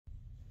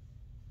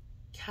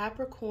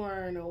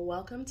Capricorn,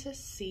 welcome to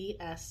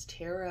CS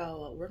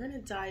Tarot. We're going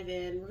to dive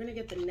in. We're going to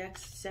get the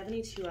next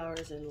 72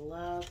 hours in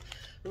love.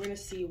 We're going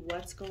to see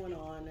what's going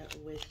on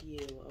with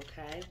you,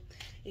 okay?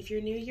 If you're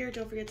new here,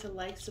 don't forget to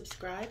like,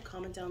 subscribe,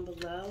 comment down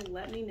below.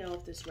 Let me know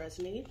if this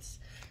resonates.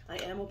 I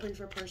am open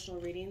for personal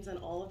readings, and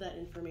all of that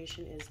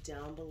information is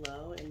down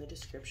below in the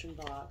description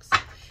box.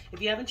 If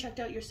you haven't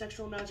checked out your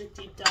Sexual Magic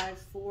Deep Dive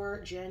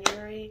for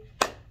January,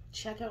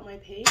 check out my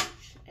page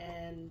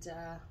and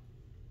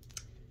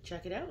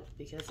check it out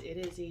because it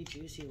is a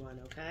juicy one,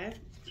 okay?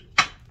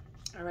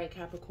 All right,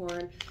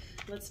 Capricorn,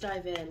 let's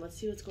dive in. Let's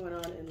see what's going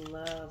on in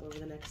love over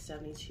the next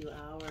 72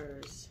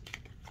 hours.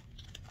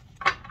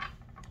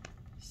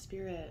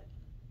 Spirit,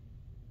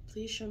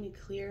 please show me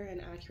clear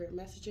and accurate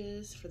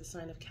messages for the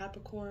sign of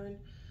Capricorn.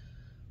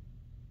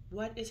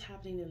 What is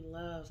happening in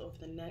love over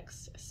the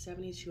next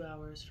 72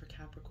 hours for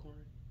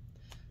Capricorn?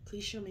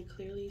 Please show me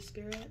clearly,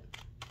 Spirit,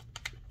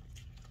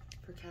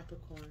 for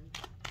Capricorn.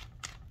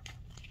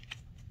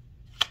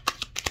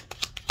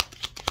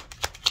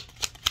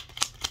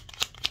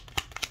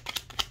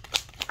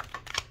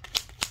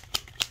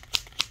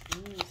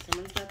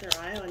 Someone's got their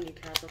eye on you,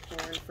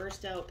 Capricorn.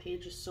 First out,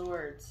 Page of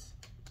Swords.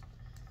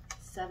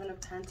 Seven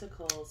of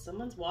Pentacles.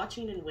 Someone's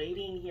watching and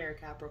waiting here,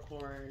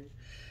 Capricorn.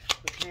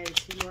 Okay,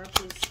 two more,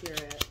 please,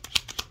 Spirit.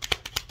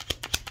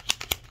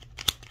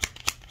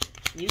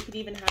 You could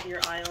even have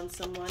your eye on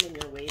someone and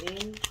you're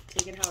waiting.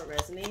 Take it how it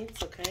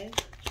resonates, okay?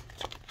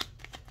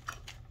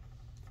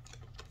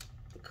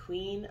 The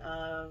Queen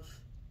of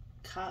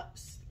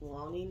Cups.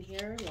 Longing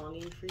here,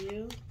 longing for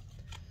you.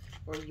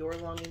 Or you're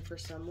longing for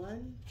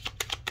someone.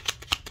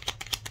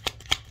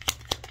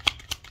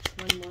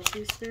 One more,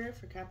 please, Spirit,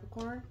 for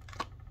Capricorn.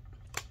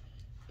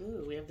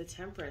 Ooh, we have the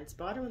Temperance.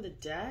 Bottom of the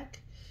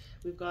deck,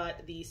 we've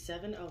got the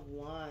Seven of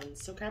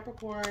Wands. So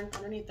Capricorn,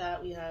 underneath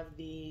that, we have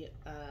the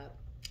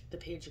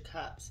Page of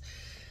Cups.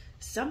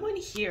 Someone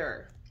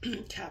here,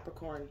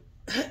 Capricorn,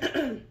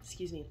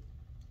 excuse me,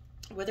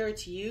 whether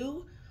it's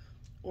you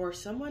or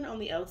someone on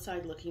the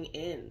outside looking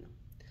in,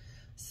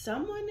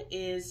 someone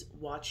is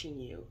watching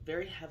you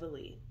very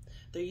heavily.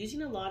 They're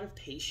using a lot of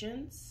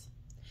patience.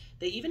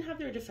 They even have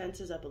their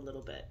defenses up a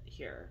little bit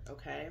here,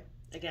 okay?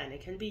 Again,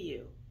 it can be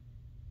you.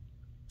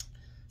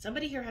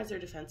 Somebody here has their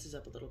defenses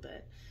up a little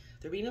bit.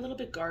 They're being a little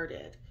bit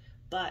guarded,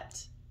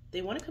 but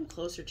they want to come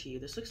closer to you.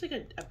 This looks like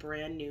a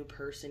brand new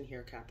person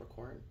here,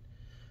 Capricorn,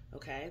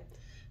 okay?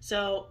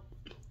 So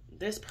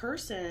this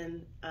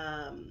person,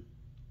 I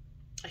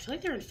feel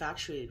like they're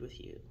infatuated with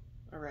you,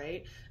 all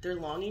right? They're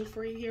longing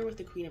for you here with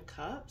the Queen of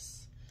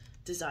Cups,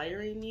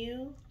 desiring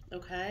you,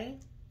 okay?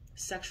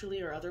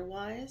 Sexually or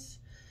otherwise.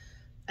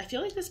 I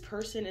feel like this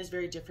person is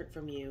very different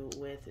from you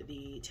with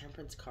the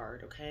Temperance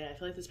card, okay? I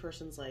feel like this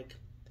person's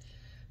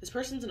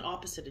an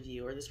opposite of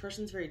you, or this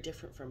person's very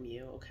different from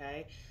you,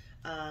 okay?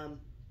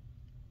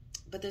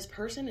 But this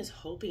person is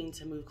hoping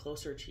to move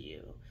closer to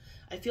you.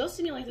 I feel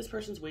to me like this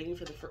person's waiting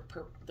for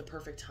the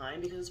perfect time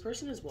because this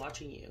person is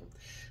watching you.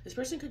 This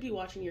person could be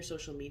watching your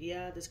social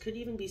media. This could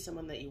even be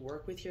someone that you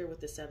work with here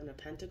with the Seven of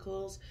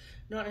Pentacles.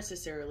 Not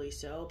necessarily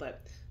so,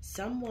 but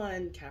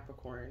someone,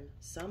 Capricorn,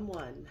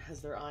 someone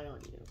has their eye on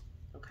you.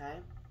 Okay?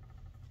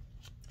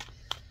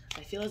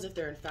 I feel as if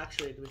they're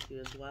infatuated with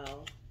you as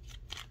well.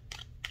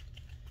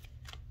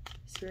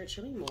 Spirit,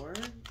 show me more.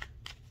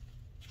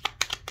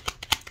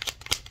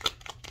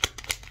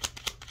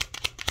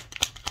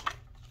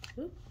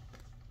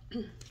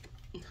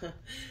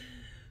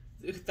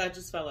 That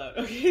just fell out.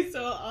 Okay,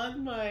 so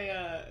on my,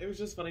 it was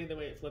just funny the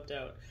way it flipped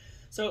out.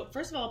 So,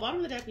 first of all, bottom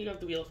of the deck, you have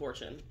the Wheel of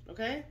Fortune,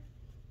 okay?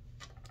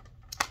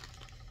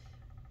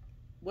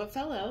 What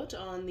fell out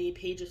on the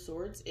Page of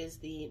Swords is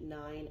the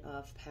Nine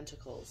of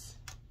Pentacles.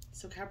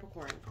 So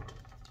Capricorn,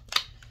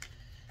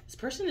 this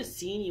person is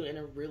seeing you in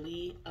a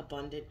really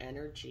abundant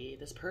energy.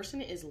 This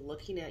person is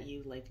looking at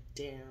you like,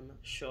 damn,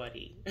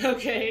 shorty,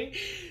 okay?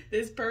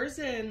 This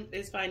person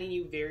is finding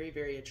you very,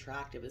 very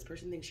attractive. This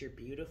person thinks you're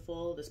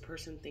beautiful. This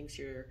person thinks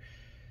you're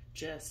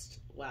just,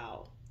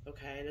 wow,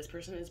 okay? This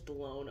person is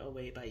blown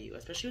away by you,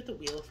 especially with the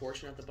Wheel of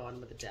Fortune at the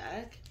bottom of the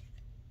deck.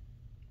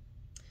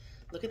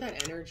 Look at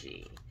that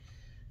energy.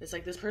 It's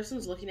like this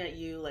person's looking at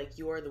you like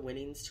you are the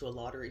winnings to a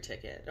lottery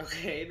ticket,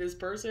 okay? This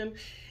person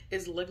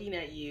is looking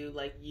at you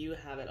like you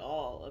have it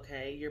all,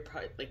 okay? You're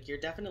like, you're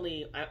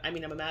definitely, I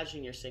mean, I'm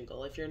imagining you're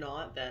single. If you're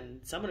not, then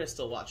someone is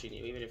still watching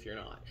you, even if you're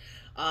not.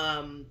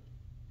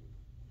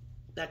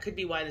 That could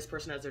be why this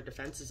person has their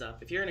defenses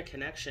up. If you're in a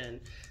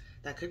connection,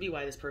 that could be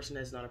why this person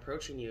is not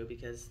approaching you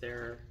because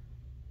they're,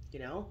 you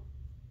know,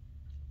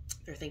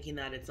 they're thinking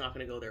that it's not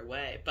going to go their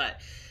way.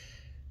 But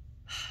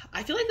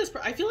I feel like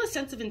I feel a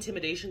sense of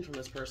intimidation from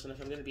this person, if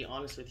I'm going to be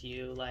honest with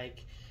you.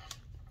 Like,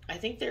 I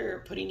think they're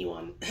putting you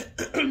on,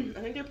 I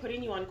think they're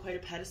putting you on quite a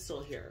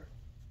pedestal here,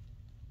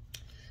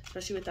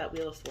 especially with that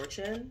Wheel of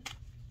Fortune.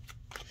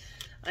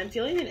 I'm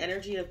feeling an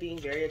energy of being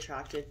very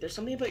attracted. There's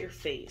something about your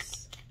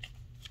face.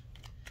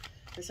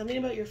 There's something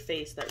about your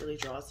face that really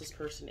draws this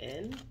person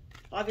in.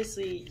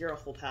 Obviously, you're a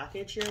whole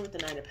package here with the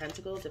Nine of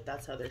Pentacles, if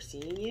that's how they're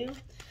seeing you.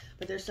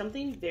 But there's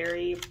something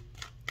very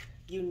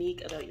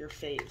unique about your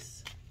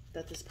face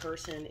that this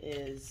person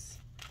is,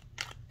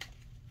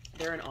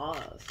 they're in awe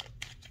of,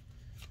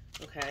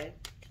 okay?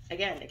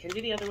 Again, it can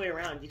be the other way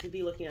around. You could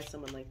be looking at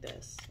someone like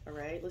this, all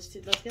right? Let's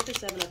get the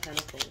Seven of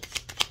Pentacles.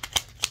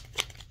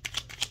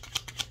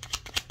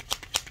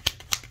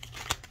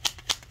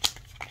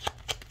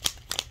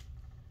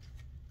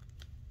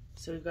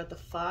 So we've got the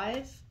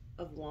Five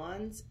of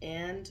Wands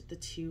and the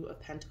Two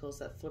of Pentacles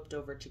that flipped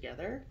over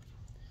together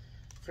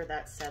for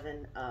that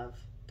Seven of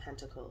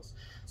Pentacles.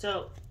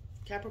 So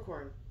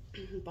Capricorn,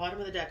 bottom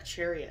of the deck,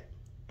 Chariot.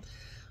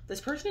 This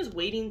person is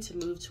waiting to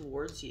move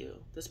towards you.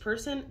 This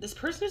person is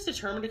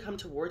determined to come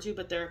towards you,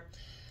 but they're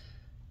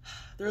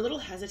a little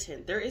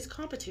hesitant. There is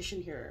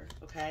competition here,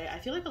 okay? I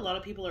feel like a lot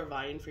of people are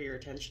vying for your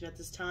attention at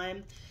this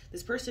time.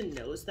 This person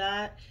knows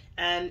that.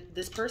 And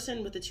this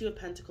person with the Two of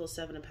Pentacles,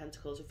 Seven of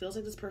Pentacles, it feels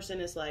like this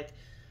person is like,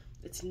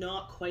 it's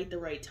not quite the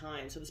right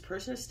time. So this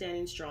person is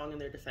standing strong in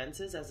their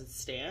defenses as it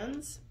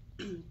stands.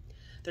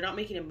 They're not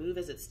making a move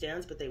as it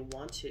stands, but they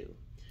want to.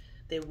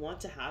 They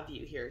want to have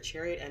you here.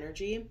 Chariot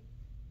energy,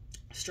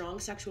 strong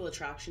sexual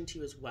attraction to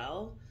you as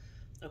well,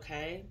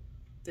 okay?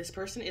 This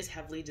person is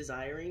heavily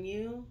desiring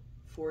you,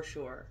 for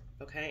sure,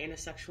 okay? In a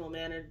sexual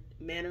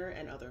manner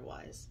and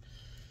otherwise,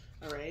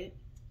 all right?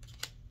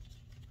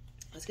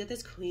 Let's get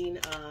this Queen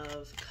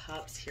of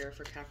Cups here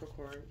for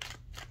Capricorn.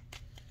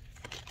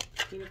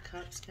 Queen of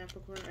Cups,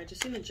 Capricorn. I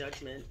just seen the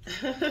Judgment.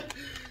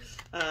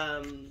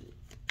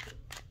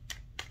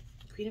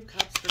 Queen of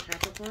Cups for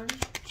Capricorn.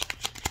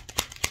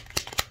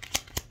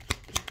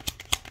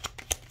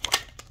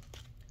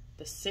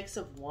 The Six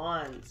of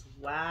Wands.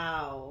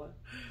 Wow.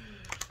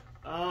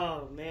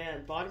 Oh,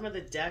 man. Bottom of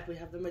the deck, we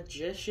have the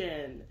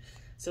Magician.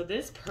 So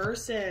this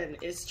person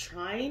is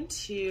trying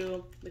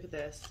to, look at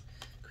this.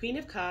 Queen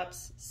of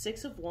Cups,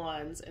 Six of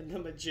Wands, and the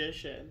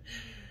Magician.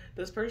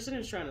 This person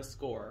is trying to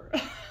score.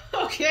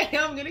 Okay,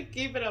 I'm going to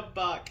keep it a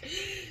buck.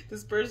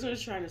 This person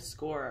is trying to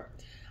score.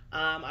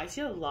 I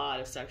see a lot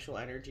of sexual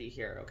energy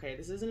here, okay?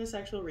 This isn't a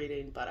sexual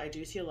reading, but I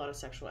do see a lot of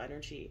sexual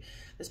energy.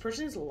 This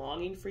person is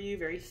longing for you,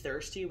 very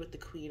thirsty with the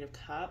Queen of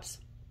Cups.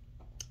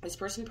 This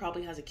person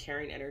probably has a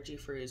caring energy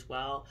for you as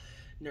well,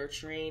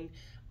 nurturing.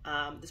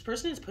 This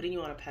person is putting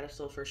you on a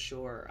pedestal for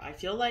sure. I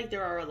feel like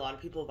there are a lot of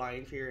people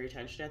vying for your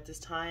attention at this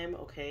time,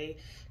 okay?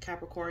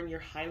 Capricorn, you're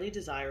highly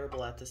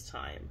desirable at this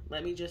time.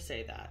 Let me just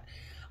say that.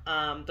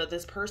 But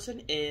this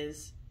person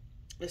is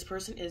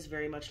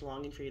very much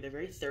longing for you. They're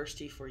very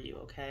thirsty for you,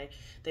 okay?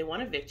 They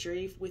want a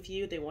victory with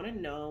you. They want to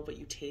know what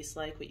you taste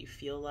like, what you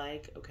feel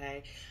like,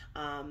 okay?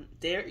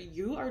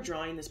 You are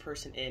drawing this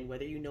person in,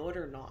 whether you know it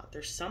or not.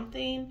 There's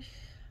something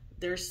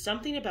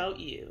about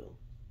you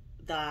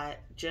that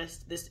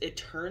it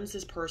turns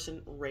this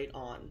person right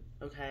on,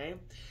 okay?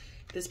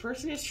 This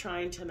person is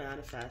trying to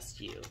manifest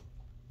you.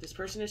 This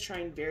person is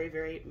trying very,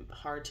 very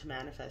hard to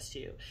manifest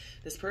you.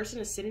 This person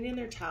is sitting in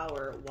their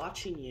tower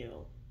watching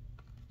you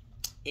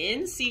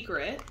in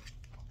secret,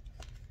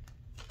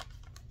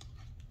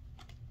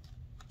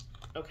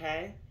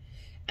 okay,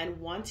 and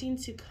wanting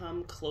to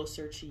come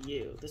closer to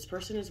you. This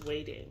person is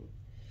waiting.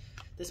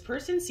 This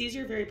person sees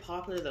you're very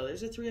popular, though.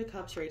 There's a Three of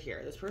Cups right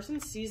here. This person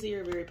sees that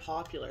you're very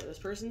popular. This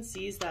person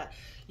sees that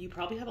you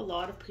probably have a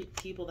lot of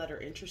people that are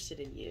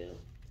interested in you.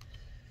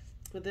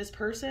 But this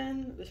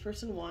person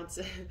wants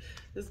it.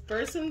 This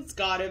person's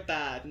got it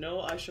bad. No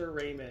Usher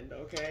Raymond,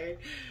 okay?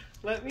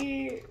 Let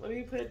me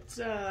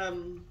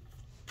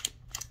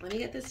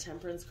get this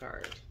Temperance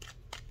card.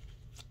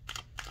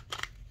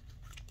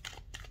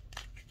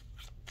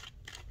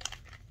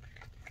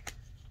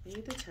 Let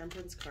me get the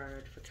Temperance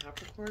card for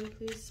Capricorn,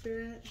 please,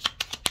 Spirit.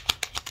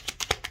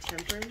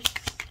 Temperance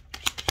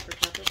for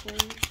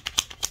Capricorn.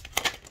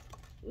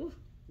 Ooh,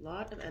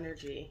 lot of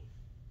energy.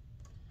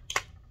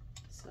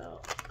 So,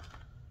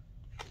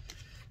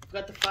 we've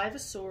got the Five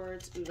of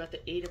Swords. We've got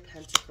the Eight of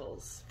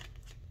Pentacles.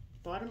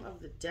 Bottom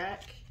of the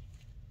deck,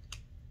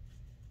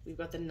 we've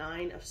got the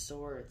Nine of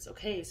Swords.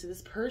 Okay, so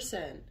this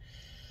person,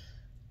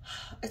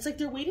 it's like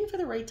they're waiting for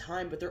the right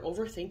time, but they're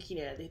overthinking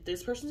it.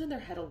 This person's in their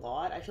head a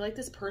lot. I feel like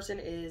this person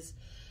is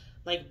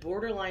like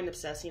borderline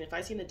obsessing. If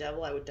I seen the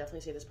devil, I would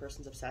definitely say this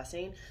person's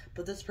obsessing.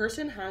 But this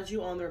person has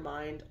you on their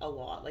mind a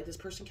lot. Like this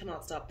person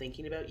cannot stop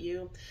thinking about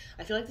you.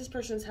 I feel like this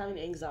person's having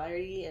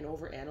anxiety and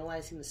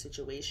overanalyzing the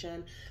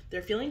situation.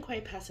 They're feeling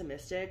quite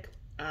pessimistic.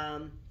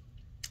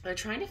 They're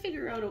trying to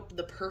figure out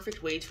the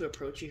perfect way to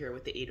approach you here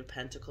with the Eight of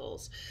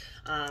Pentacles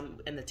and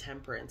the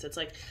Temperance. It's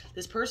like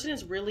this person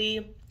is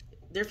really,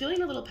 they're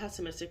feeling a little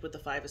pessimistic with the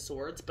Five of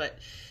Swords, but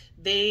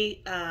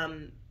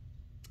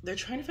they're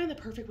trying to find the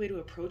perfect way to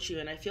approach you.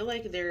 And I feel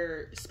like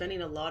they're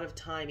spending a lot of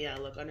time. Yeah,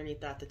 look,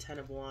 underneath that, the Ten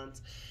of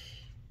Wands.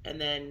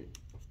 And then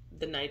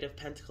the Knight of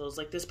Pentacles.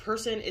 Like this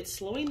person, it's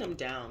slowing them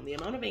down. The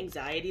amount of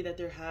anxiety that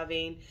they're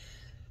having,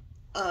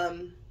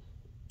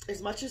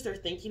 as much as they're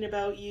thinking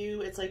about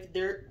you, it's like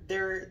they're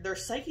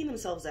psyching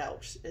themselves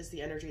out is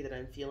the energy that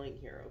I'm feeling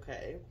here,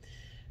 okay?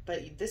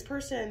 But this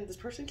person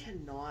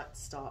cannot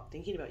stop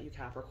thinking about you,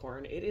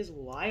 Capricorn. It is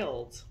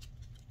wild.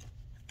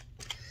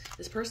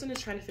 This person is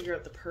trying to figure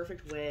out the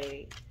perfect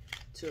way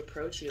to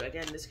approach you.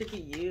 Again, this could be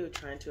you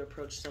trying to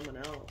approach someone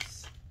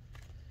else.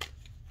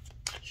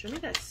 Show me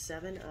that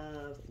Seven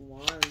of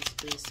Wands,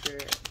 please,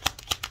 Spirit.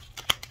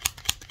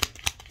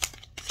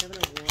 Seven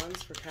of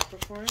Wands for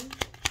Capricorn.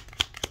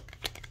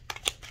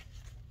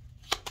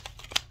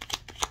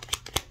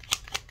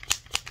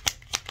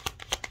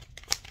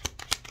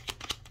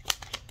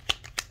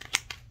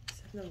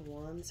 Seven of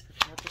Wands for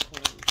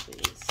Capricorn,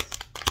 please.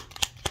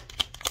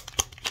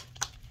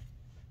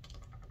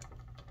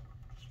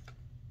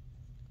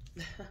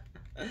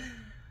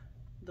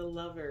 The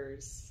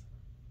Lovers.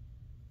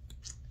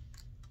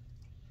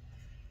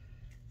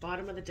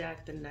 Bottom of the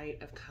deck, the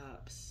Knight of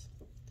Cups.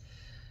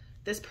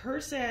 This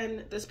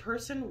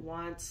person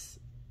wants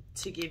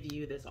to give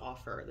you this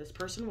offer. This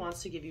person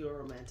wants to give you a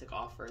romantic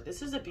offer.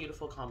 This is a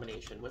beautiful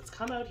combination. What's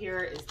come out here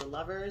is the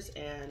Lovers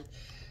and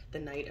the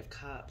Knight of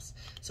Cups.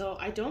 So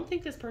I don't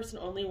think this person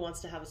only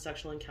wants to have a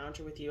sexual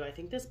encounter with you. I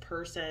think this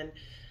person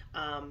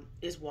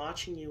is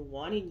watching you,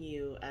 wanting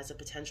you as a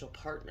potential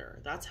partner.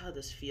 That's how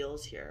this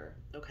feels here,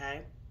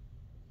 okay?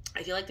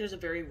 I feel like there's a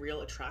very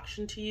real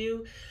attraction to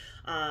you.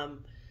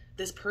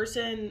 This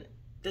person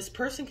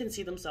can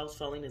see themselves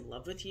falling in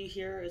love with you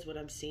here, is what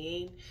I'm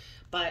seeing.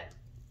 But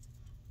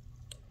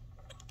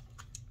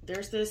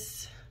there's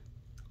this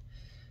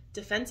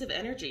defensive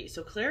energy.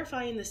 So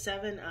clarifying the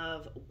Seven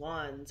of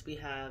Wands, we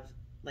have,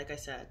 like I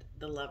said,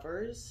 the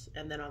Lovers,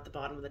 and then at the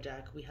bottom of the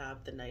deck, we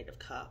have the Knight of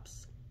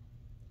Cups.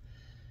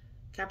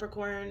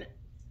 Capricorn,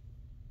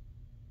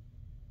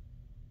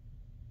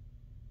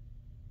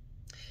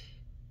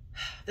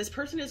 this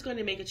person is going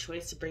to make a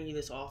choice to bring you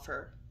this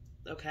offer,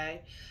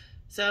 okay?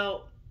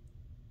 So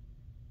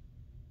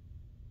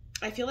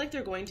I feel like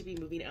they're going to be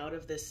moving out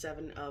of this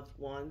Seven of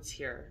Wands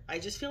here. I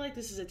just feel like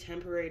this is a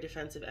temporary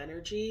defensive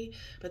energy,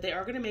 but they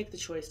are going to make the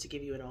choice to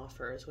give you an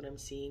offer, is what I'm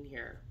seeing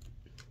here.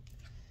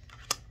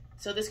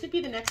 So this could be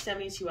the next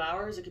 72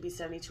 hours. It could be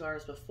 72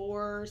 hours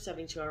before,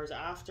 72 hours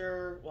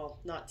after. Well,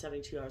 not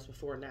 72 hours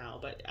before now,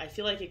 but I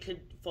feel like it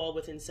could fall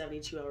within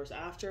 72 hours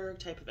after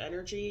type of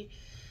energy.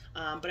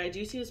 But I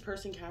do see this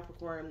person,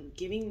 Capricorn,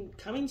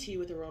 coming to you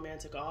with a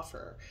romantic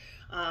offer.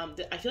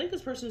 I feel like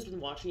this person has been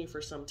watching you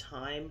for some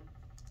time.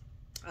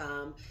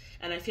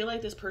 And I feel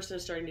like this person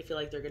is starting to feel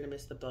like they're going to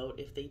miss the boat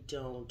if they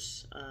don't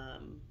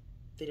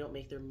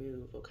make their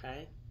move,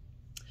 okay?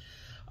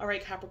 All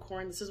right,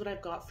 Capricorn, this is what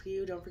I've got for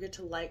you. Don't forget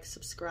to like,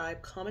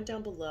 subscribe, comment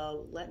down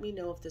below. Let me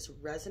know if this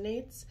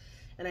resonates.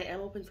 And I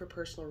am open for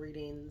personal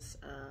readings.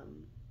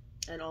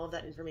 And all of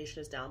that information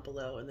is down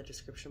below in the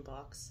description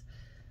box.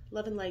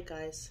 Love and light,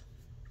 guys.